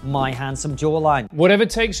 plus my handsome jawline. Whatever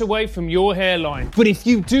takes away from your hairline. But if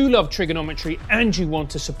you do love trigonometry and you want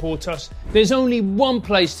to support us, there's only one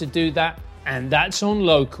place to do that, and that's on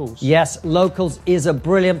Locals. Yes, Locals is a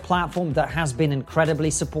brilliant platform that has been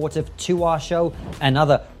incredibly supportive to our show and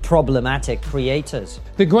other problematic creators.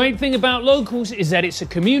 The great thing about Locals is that it's a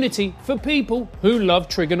community for people who love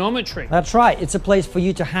trigonometry. That's right, it's a place for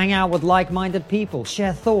you to hang out with like-minded people,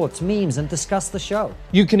 share thoughts, memes, and discuss the show.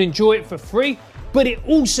 You can enjoy it for free, but it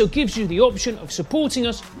also gives you the option of supporting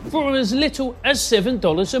us for as little as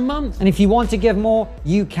 $7 a month. And if you want to give more,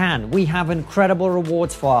 you can. We have incredible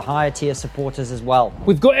rewards for our higher tier supporters as well.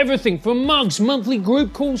 We've got everything from mugs, monthly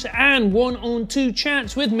group calls, and one-on-two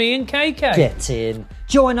chats with me and KK. Get in.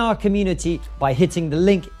 Join our community by hitting the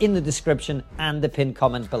link in the description and the pinned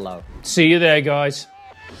comment below. See you there, guys.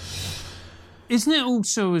 Isn't it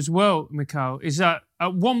also as well, Mikhail, is that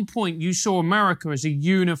at one point you saw America as a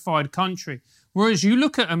unified country, whereas you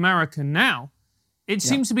look at America now, it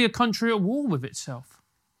seems to be a country at war with itself.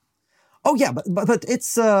 Oh yeah, but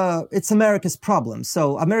it's America's problem.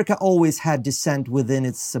 So America always had dissent within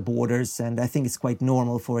its borders, and I think it's quite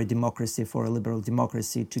normal for a democracy, for a liberal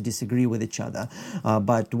democracy, to disagree with each other.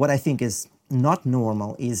 But what I think is not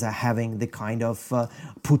normal is having the kind of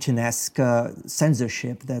Putin-esque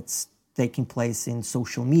censorship that's taking place in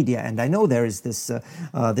social media. And I know there is this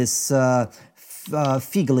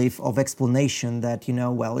fig leaf of explanation that,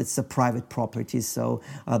 it's a private property, so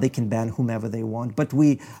they can ban whomever they want. But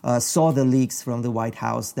we saw the leaks from the White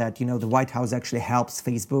House that, the White House actually helps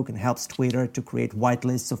Facebook and helps Twitter to create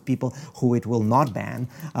whitelists of people who it will not ban.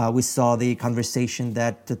 We saw the conversation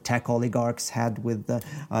that the tech oligarchs had with the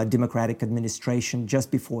Democratic administration just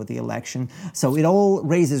before the election. So it all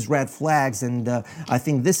raises red flags, and I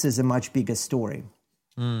think this is a much bigger story.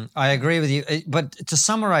 I agree with you. But to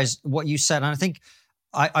summarize what you said, and I think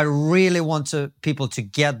I really want people to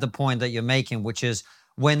get the point that you're making, which is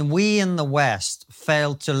when we in the West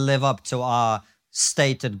fail to live up to our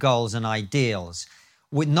stated goals and ideals,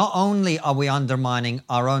 not only are we undermining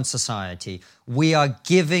our own society, we are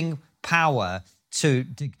giving power to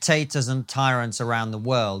dictators and tyrants around the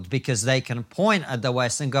world because they can point at the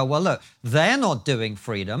West and go, well, look, they're not doing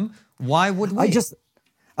freedom. Why would we?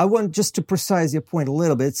 I want just to precise your point a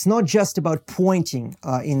little bit. It's not just about pointing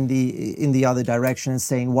in the other direction and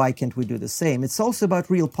saying, why can't we do the same? It's also about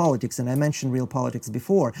real politics, and I mentioned real politics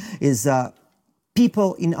before, is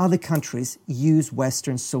people in other countries use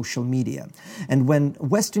Western social media. And when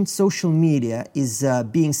Western social media is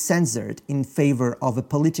being censored in favor of a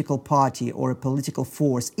political party or a political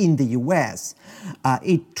force in the US,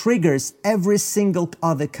 it triggers every single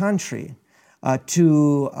other country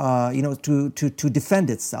to defend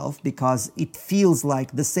itself, because it feels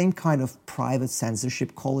like the same kind of private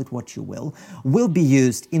censorship, call it what you will be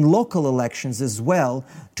used in local elections as well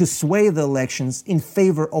to sway the elections in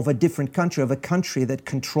favor of a different country, of a country that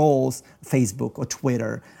controls Facebook or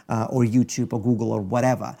Twitter or YouTube or Google or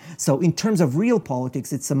whatever. So in terms of real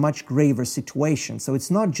politics, it's a much graver situation. So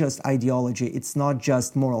it's not just ideology, it's not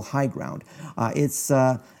just moral high ground. It's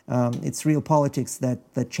real politics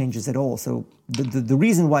that changes it all. So the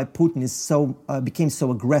reason why Putin is became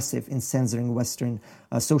so aggressive in censoring Western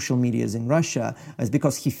social medias in Russia is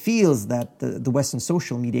because he feels that the Western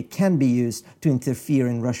social media can be used to interfere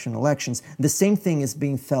in Russian elections. The same thing is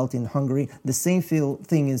being felt in Hungary. The same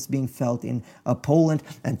thing is being felt in Poland.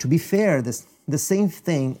 And to be fair, the same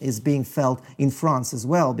thing is being felt in France as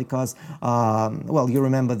well, because, you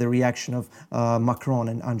remember the reaction of Macron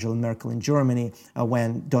and Angela Merkel in Germany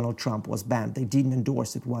when Donald Trump was banned. They didn't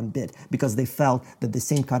endorse it one bit because they felt that the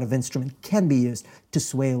same kind of instrument can be used to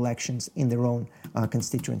sway elections in their own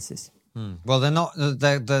constituencies. Well, they're not.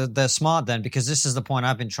 They're smart then, because this is the point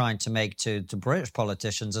I've been trying to make to British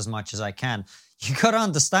politicians as much as I can. You got to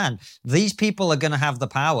understand, these people are going to have the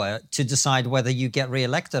power to decide whether you get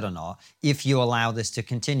re-elected or not if you allow this to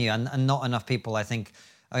continue, and not enough people, I think,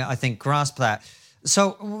 grasp that.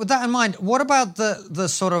 So, with that in mind, what about the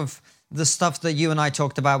sort of the stuff that you and I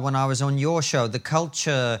talked about when I was on your show, the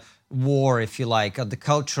culture war, if you like, or the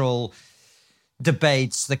cultural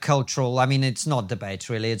debates, the cultural, I mean, it's not debates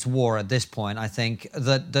really, it's war at this point, I think,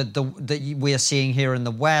 that we are seeing here in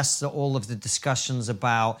the West, all of the discussions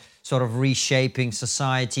about sort of reshaping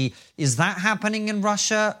society. Is that happening in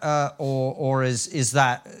Russia, or is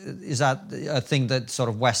that a thing that sort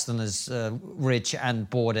of Westerners, rich and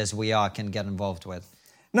bored as we are, can get involved with?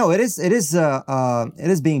 No, it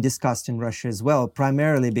is being discussed in Russia as well,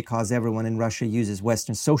 primarily because everyone in Russia uses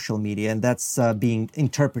Western social media, and that's being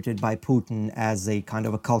interpreted by Putin as a kind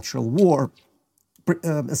of a cultural war,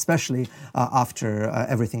 especially after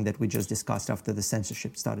everything that we just discussed, after the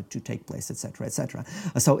censorship started to take place, etc., etc.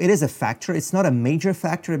 So it is a factor. It's not a major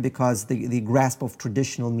factor because the grasp of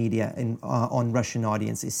traditional media on Russian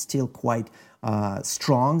audience is still quite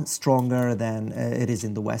stronger than it is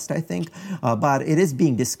in the West, I think. But it is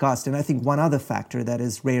being discussed. And I think one other factor that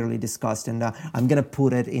is rarely discussed, and I'm going to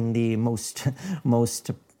put it in the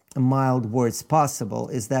most mild words possible,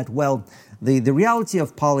 is that, well, the reality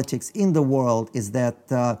of politics in the world is that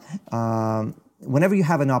whenever you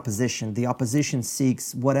have an opposition, the opposition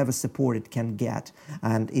seeks whatever support it can get,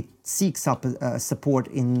 and it seeks support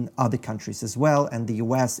in other countries as well, and the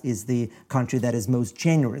US is the country that is most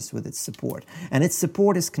generous with its support. And its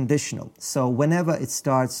support is conditional. So whenever it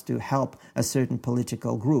starts to help a certain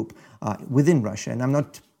political group within Russia, and I'm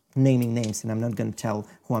not naming names, and I'm not going to tell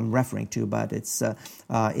who I'm referring to, but it's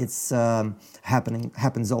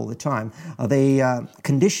happens all the time. They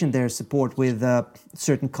condition their support with a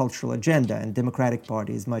certain cultural agenda, and Democratic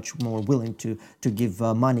Party is much more willing to give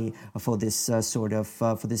money for this sort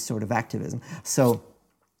of activism. So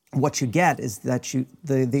what you get is that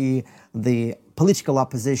the political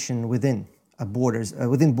opposition within borders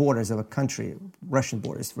of a country, Russian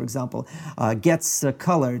borders, for example, gets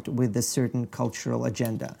colored with a certain cultural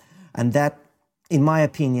agenda. And that, in my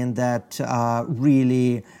opinion, that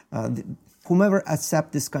really, whomever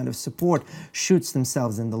accepts this kind of support shoots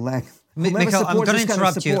themselves in the leg. Mikhail, I'm going to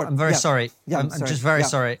interrupt you. I'm very sorry. Yeah, I'm sorry. just very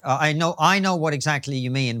sorry. I know what exactly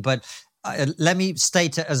you mean, but let me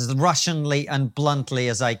state it as Russianly and bluntly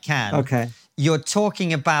as I can. Okay. You're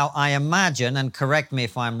talking about, I imagine, and correct me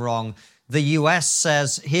if I'm wrong, the US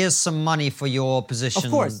says, here's some money for your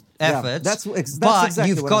opposition efforts. Yeah, that's but exactly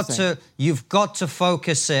you've got to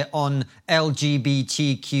focus it on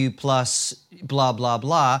LGBTQ plus blah, blah,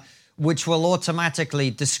 blah, which will automatically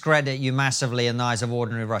discredit you massively in the eyes of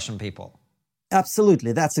ordinary Russian people.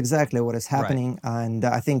 Absolutely. That's exactly what is happening. Right. And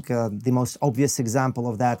I think the most obvious example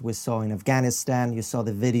of that we saw in Afghanistan. You saw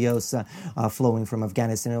the videos flowing from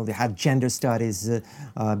Afghanistan. They had gender studies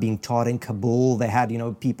being taught in Kabul. They had,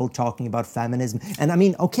 people talking about feminism. And I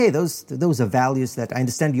mean, okay, those are values that I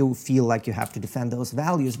understand you feel like you have to defend those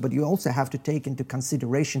values, but you also have to take into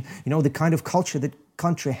consideration, the kind of culture that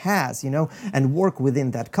country has, and work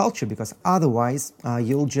within that culture, because otherwise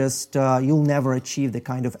you'll never achieve the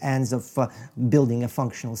kind of ends of building a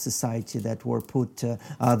functional society that were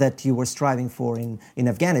that you were striving for in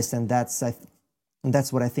Afghanistan.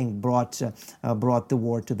 That's what I think brought the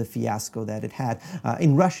war to the fiasco that it had.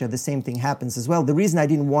 In Russia, the same thing happens as well. The reason I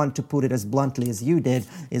didn't want to put it as bluntly as you did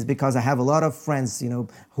is because I have a lot of friends,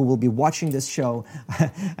 who will be watching this show,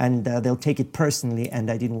 and they'll take it personally,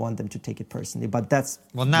 and I didn't want them to take it personally. But that's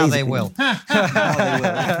now they will. Now they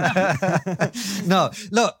will. No,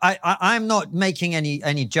 look, I'm not making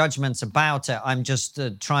any judgments about it. I'm just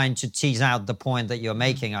trying to tease out the point that you're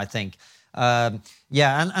making, I think. And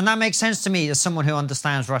that makes sense to me as someone who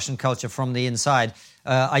understands Russian culture from the inside.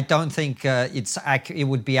 I don't think it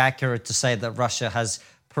would be accurate to say that Russia has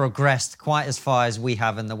progressed quite as far as we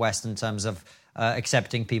have in the West in terms of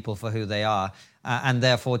accepting people for who they are, and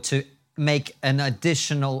therefore to make an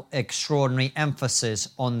additional extraordinary emphasis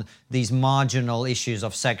on these marginal issues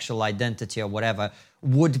of sexual identity or whatever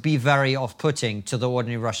would be very off-putting to the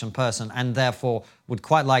ordinary Russian person, and therefore would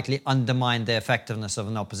quite likely undermine the effectiveness of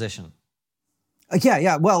an opposition.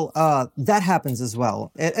 Yeah. Well, that happens as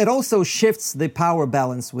well. It also shifts the power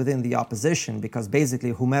balance within the opposition, because basically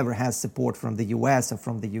whomever has support from the US or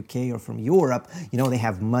from the UK or from Europe, they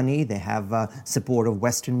have money, they have support of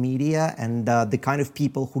Western media, and the kind of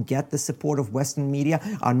people who get the support of Western media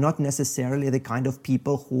are not necessarily the kind of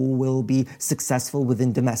people who will be successful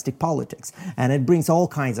within domestic politics. And it brings all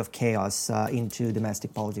kinds of chaos into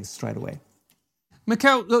domestic politics straight away.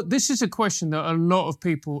 Mikhail, look, this is a question that a lot of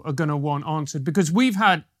people are going to want answered because we've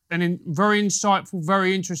had very insightful,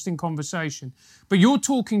 very interesting conversation. But you're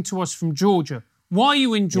talking to us from Georgia. Why are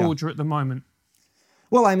you in Georgia at the moment?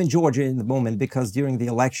 Well, I'm in Georgia in the moment because during the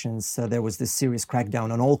elections, there was this serious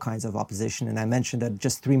crackdown on all kinds of opposition. And I mentioned that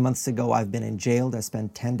just 3 months ago, I've been in jail. I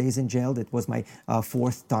spent 10 days in jail. It was my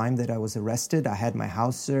fourth time that I was arrested. I had my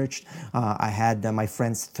house searched. I had my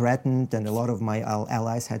friends threatened, and a lot of my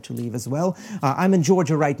allies had to leave as well. I'm in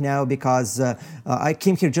Georgia right now because I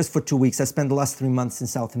came here just for 2 weeks. I spent the last 3 months in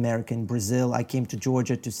South America, in Brazil. I came to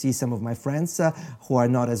Georgia to see some of my friends who are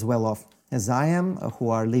not as well off as I am, who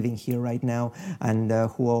are living here right now and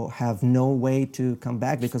who have no way to come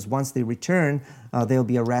back because once they return,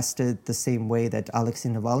 they'll be arrested the same way that Alexei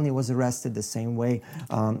Navalny was arrested, the same way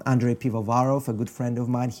Andrei Pivovarov, a good friend of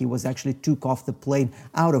mine, he was actually took off the plane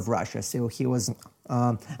out of Russia. So he was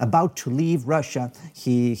about to leave Russia.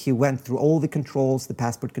 He went through all the controls, the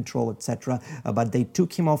passport control, etc. But they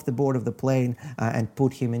took him off the board of the plane and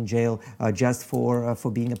put him in jail just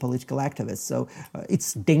for being a political activist. So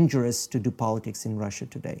it's dangerous to do politics in Russia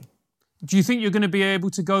today. Do you think you're going to be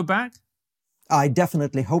able to go back? I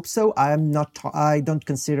definitely hope so. I don't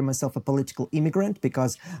consider myself a political immigrant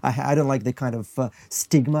because I don't like the kind of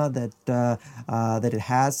stigma that it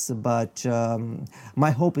has. But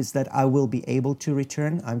my hope is that I will be able to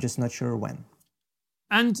return. I'm just not sure when.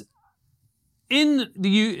 And in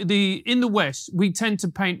the West, we tend to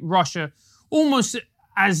paint Russia almost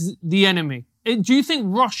as the enemy. Do you think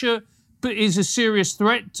Russia is a serious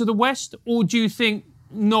threat to the West, or do you think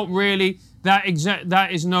not really? That is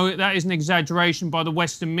an exaggeration by the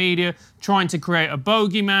Western media trying to create a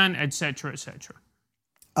bogeyman, etc., etc.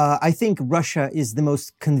 I think Russia is the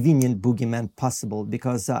most convenient boogeyman possible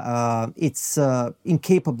because it's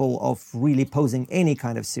incapable of really posing any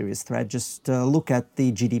kind of serious threat. Just look at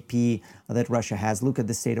the GDP that Russia has. Look at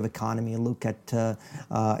the state of economy. Look at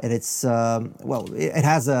its it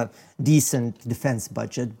has a decent defense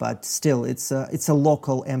budget, but still, it's a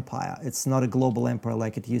local empire. It's not a global empire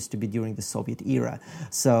like it used to be during the Soviet era.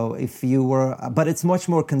 So but it's much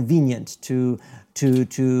more convenient to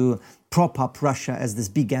prop up Russia as this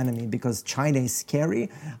big enemy because China is scary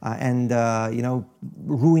and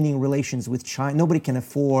ruining relations with China. Nobody can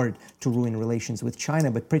afford to ruin relations with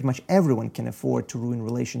China, but pretty much everyone can afford to ruin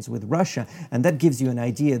relations with Russia. And that gives you an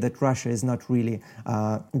idea that Russia is not really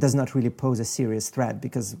does not really pose a serious threat,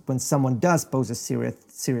 because when someone does pose a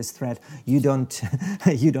serious threat, you don't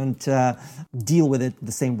deal with it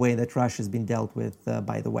the same way that Russia has been dealt with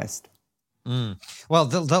by the West. Well,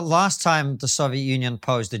 the last time the Soviet Union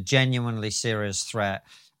posed a genuinely serious threat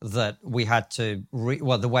that we had to,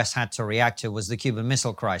 the West had to react to was the Cuban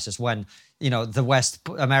Missile Crisis, when,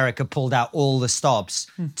 America pulled out all the stops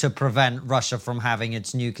to prevent Russia from having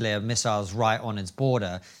its nuclear missiles right on its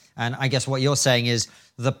border. And I guess what you're saying is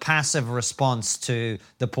the passive response to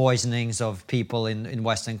the poisonings of people in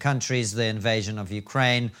Western countries, the invasion of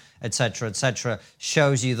Ukraine, et cetera,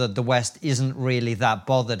 shows you that the West isn't really that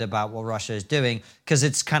bothered about what Russia is doing because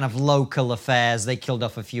it's kind of local affairs. They killed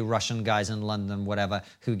off a few Russian guys in London, whatever.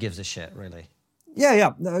 Who gives a shit, really?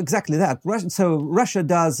 Yeah, exactly that. So Russia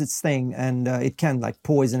does its thing, and it can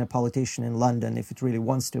poison a politician in London if it really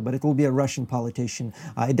wants to, but it will be a Russian politician.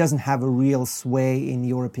 It doesn't have a real sway in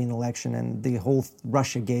European election, and the whole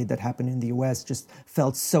Russiagate that happened in the US just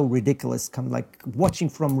felt so ridiculous. Watching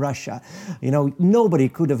from Russia, nobody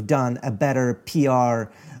could have done a better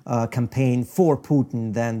PR campaign for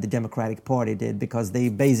Putin than the Democratic Party did, because they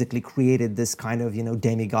basically created this kind of,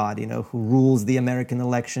 demigod, who rules the American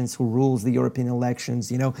elections, who rules the European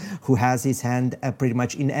elections, who has his hand pretty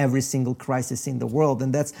much in every single crisis in the world.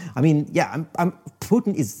 And that's,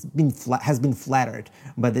 Putin has been flattered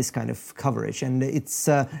by this kind of coverage. And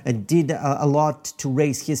it did a lot to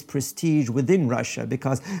raise his prestige within Russia,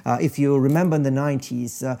 because if you remember in the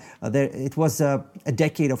 90s, it was a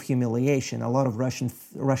decade of humiliation. A lot of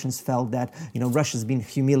Russians felt that Russia's been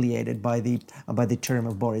humiliated by the term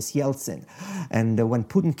of Boris Yeltsin, and when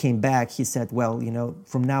Putin came back, he said, "Well,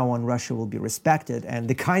 from now on, Russia will be respected." And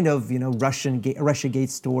the kind of Russiagate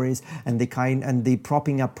stories and the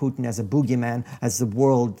propping up Putin as a boogeyman, as a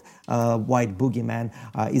world-wide boogeyman,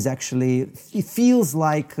 is actually, it feels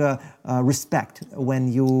like respect when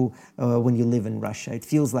you live in Russia. It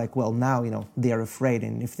feels like, well, now they are afraid,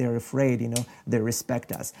 and if they're afraid, they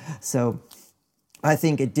respect us. So I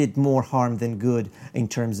think it did more harm than good in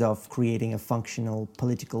terms of creating a functional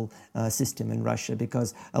political system in Russia,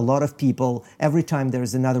 because a lot of people, every time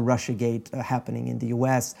there's another Russiagate happening in the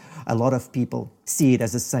US, a lot of people see it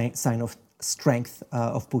as a sign of strength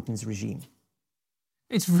of Putin's regime.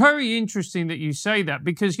 It's very interesting that you say that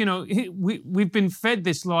because, we've been fed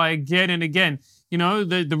this lie again and again.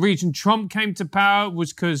 The reason Trump came to power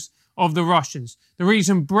was because of the Russians. The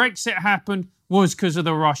reason Brexit happened was because of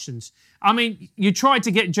the Russians. I mean, you tried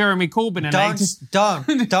to get Jeremy Corbyn elected.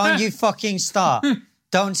 Don't you fucking start.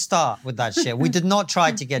 Don't start with that shit. We did not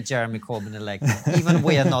try to get Jeremy Corbyn elected. Even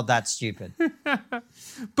we are not that stupid.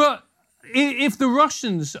 But if the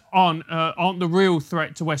Russians aren't the real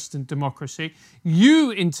threat to Western democracy,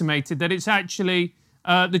 you intimated that it's actually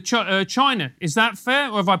China. Is that fair,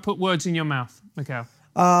 or have I put words in your mouth, Mikhail?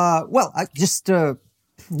 Well, I just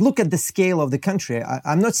look at the scale of the country.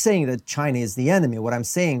 I'm not saying that China is the enemy. What I'm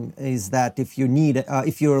saying is that if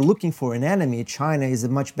you're looking for an enemy, China is a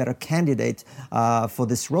much better candidate for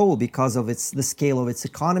this role because of the scale of its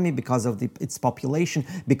economy, because of its population,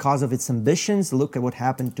 because of its ambitions. Look at what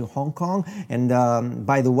happened to Hong Kong. And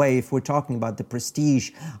by the way, if we're talking about the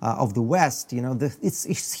prestige of the West,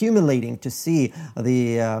 it's humiliating to see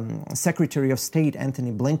the Secretary of State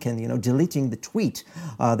Anthony Blinken, deleting the tweet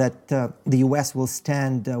that the U.S. will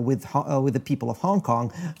stand with the people of Hong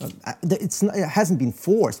Kong. It hasn't been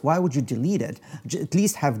forced. Why would you delete it? At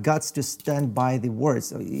least have guts to stand by the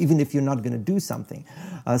words, even if you're not going to do something.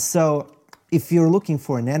 So if you're looking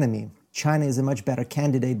for an enemy, China is a much better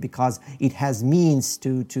candidate because it has means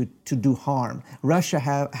to do harm.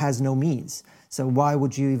 Russia has no means. So why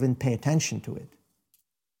would you even pay attention to it?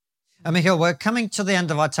 Mikhail, we're coming to the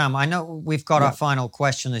end of our time. I know we've got our final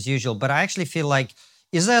question as usual, but I actually feel like,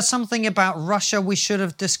 is there something about Russia we should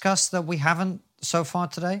have discussed that we haven't so far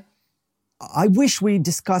today? I wish we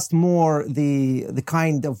discussed more the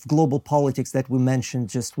kind of global politics that we mentioned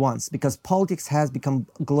just once, because politics has become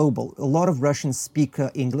global. A lot of Russians speak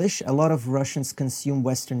English, a lot of Russians consume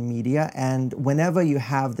Western media, and whenever you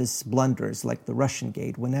have these blunders like the Russian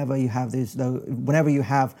Gate, whenever you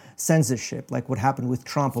have censorship, like what happened with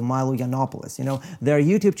Trump or Milo Yiannopoulos, there are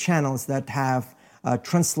YouTube channels that have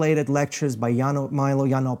translated lectures by Milo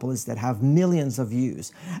Yiannopoulos that have millions of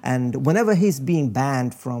views, and whenever he's being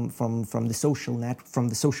banned from the social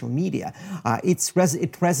media, it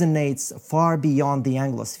resonates far beyond the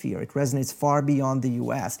Anglosphere. It resonates far beyond the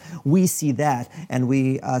U.S. We see that, and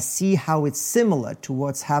we see how it's similar to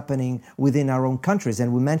what's happening within our own countries.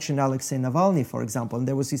 And we mentioned Alexei Navalny, for example, and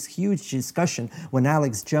there was this huge discussion when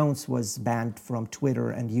Alex Jones was banned from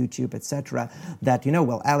Twitter and YouTube, etc. That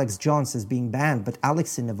Alex Jones is being banned, but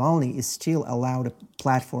Alexei Navalny is still allowed a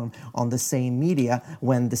platform on the same media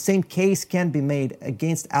when the same case can be made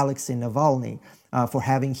against Alexei Navalny for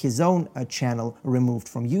having his own channel removed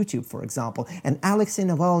from YouTube, for example. And Alexei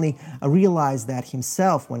Navalny realized that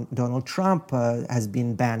himself when Donald Trump has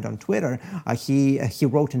been banned on Twitter. He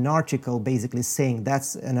wrote an article basically saying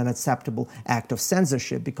that's an unacceptable act of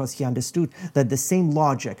censorship because he understood that the same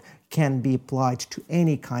logic can be applied to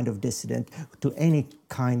any kind of dissident, to any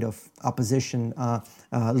kind of opposition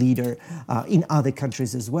leader in other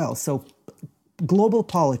countries as well. So global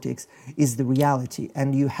politics is the reality,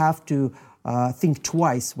 and you have to think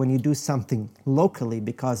twice when you do something locally,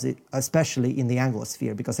 because especially in the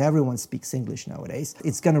Anglosphere, because everyone speaks English nowadays,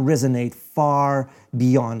 it's going to resonate far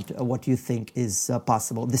beyond what you think is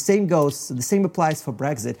possible. The same applies for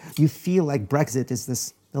Brexit. You feel like Brexit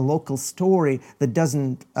is the local story that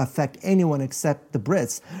doesn't affect anyone except the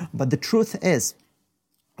Brits. But the truth is,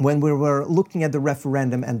 when we were looking at the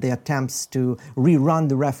referendum and the attempts to rerun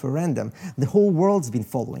the referendum, the whole world's been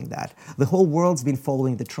following that. The whole world's been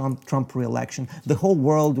following the Trump re-election. The whole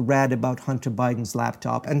world read about Hunter Biden's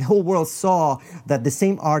laptop. And the whole world saw that the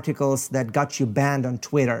same articles that got you banned on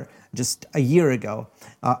Twitter just a year ago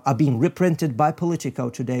are being reprinted by Politico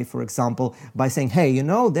today, for example, by saying, hey,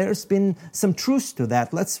 there's been some truth to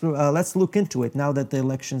that. Let's look into it. Now that the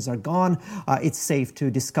elections are gone, it's safe to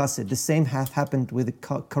discuss it. The same has happened with the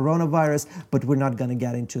coronavirus, but we're not going to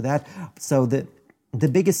get into that. So the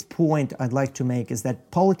biggest point I'd like to make is that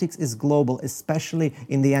politics is global, especially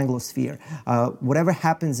in the Anglosphere. Whatever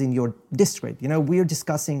happens in your district, we're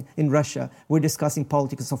discussing in Russia, we're discussing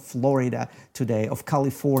politics of Florida today, of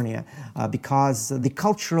California, because the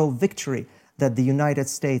cultural victory that the United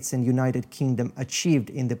States and United Kingdom achieved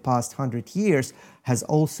in the past 100 years has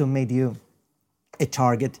also made you a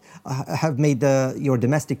target, have made your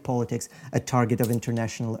domestic politics a target of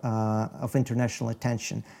international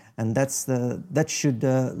attention. And that should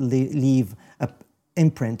leave an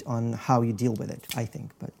imprint on how you deal with it, I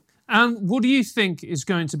think. And what do you think is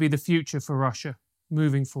going to be the future for Russia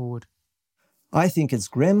moving forward? I think it's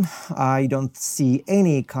grim. I don't see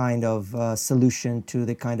any kind of solution to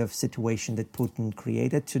the kind of situation that Putin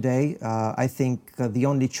created today. I think the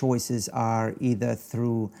only choices are either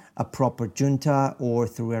through a proper junta or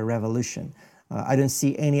through a revolution. I don't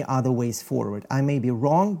see any other ways forward. I may be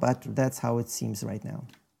wrong, but that's how it seems right now.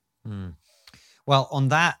 Well, on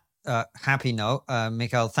that happy note,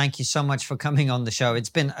 Mikhail, thank you so much for coming on the show. It's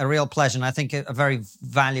been a real pleasure, and I think a very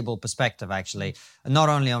valuable perspective, actually, not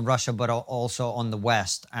only on Russia, but also on the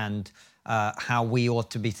West and how we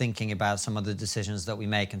ought to be thinking about some of the decisions that we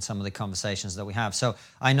make and some of the conversations that we have. So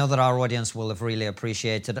I know that our audience will have really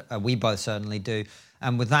appreciated it. We both certainly do.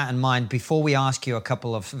 And with that in mind, before we ask you a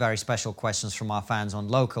couple of very special questions from our fans on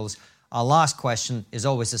locals, our last question is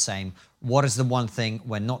always the same. What is the one thing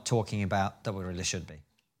we're not talking about that we really should be?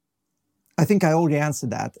 I think I already answered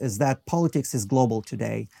that, is that politics is global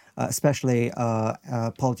today, especially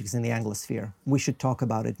politics in the Anglosphere. We should talk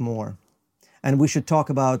about it more. And we should talk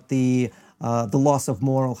about the loss of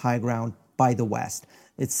moral high ground by the West.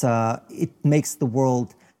 It makes the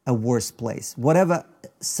world a worse place.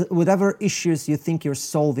 Whatever issues you think you're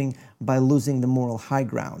solving by losing the moral high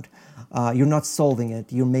ground, you're not solving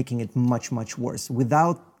it, you're making it much, much worse.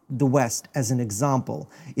 Without the West as an example,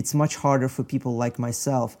 it's much harder for people like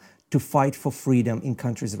myself to fight for freedom in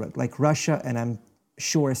countries like Russia, and I'm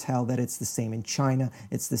sure as hell that it's the same in China,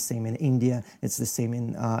 it's the same in India, it's the same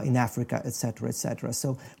in Africa, etc., etc.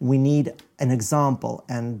 So we need an example,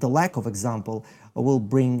 and the lack of example will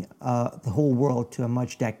bring the whole world to a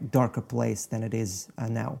much darker place than it is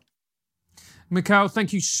now. Mikhail,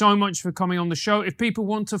 thank you so much for coming on the show. If people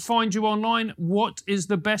want to find you online, what is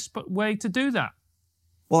the best way to do that?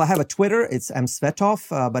 Well, I have a Twitter, it's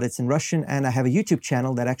Svetov, but it's in Russian, and I have a YouTube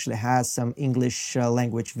channel that actually has some English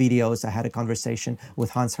language videos. I had a conversation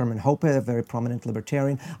with Hans Hermann Hoppe, a very prominent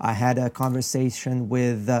libertarian. I had a conversation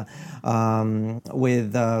with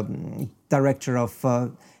director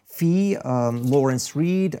of FEE, Lawrence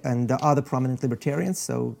Reed, and other prominent libertarians.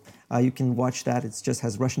 So you can watch that. It just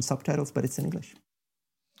has Russian subtitles, but it's in English.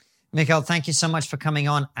 Mikhail, thank you so much for coming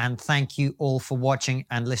on, and thank you all for watching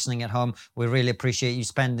and listening at home. We really appreciate you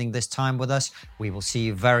spending this time with us. We will see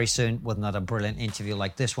you very soon with another brilliant interview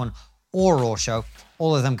like this one or Raw Show.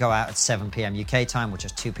 All of them go out at 7 p.m. UK time, which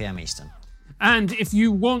is 2 p.m. Eastern. And if you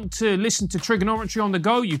want to listen to Trigonometry on the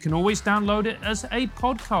go, you can always download it as a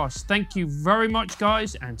podcast. Thank you very much,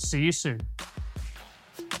 guys, and see you soon.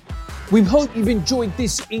 We hope you've enjoyed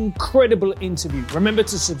this incredible interview. Remember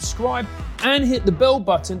to subscribe and hit the bell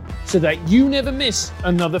button so that you never miss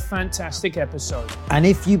another fantastic episode. And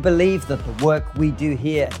if you believe that the work we do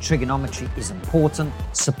here at Trigonometry is important,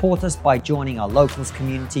 support us by joining our locals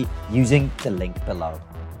community using the link below.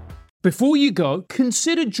 Before you go,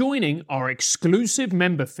 consider joining our exclusive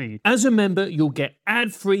member feed. As a member, you'll get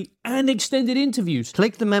ad-free and extended interviews.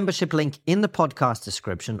 Click the membership link in the podcast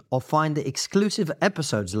description or find the exclusive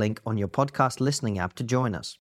episodes link on your podcast listening app to join us.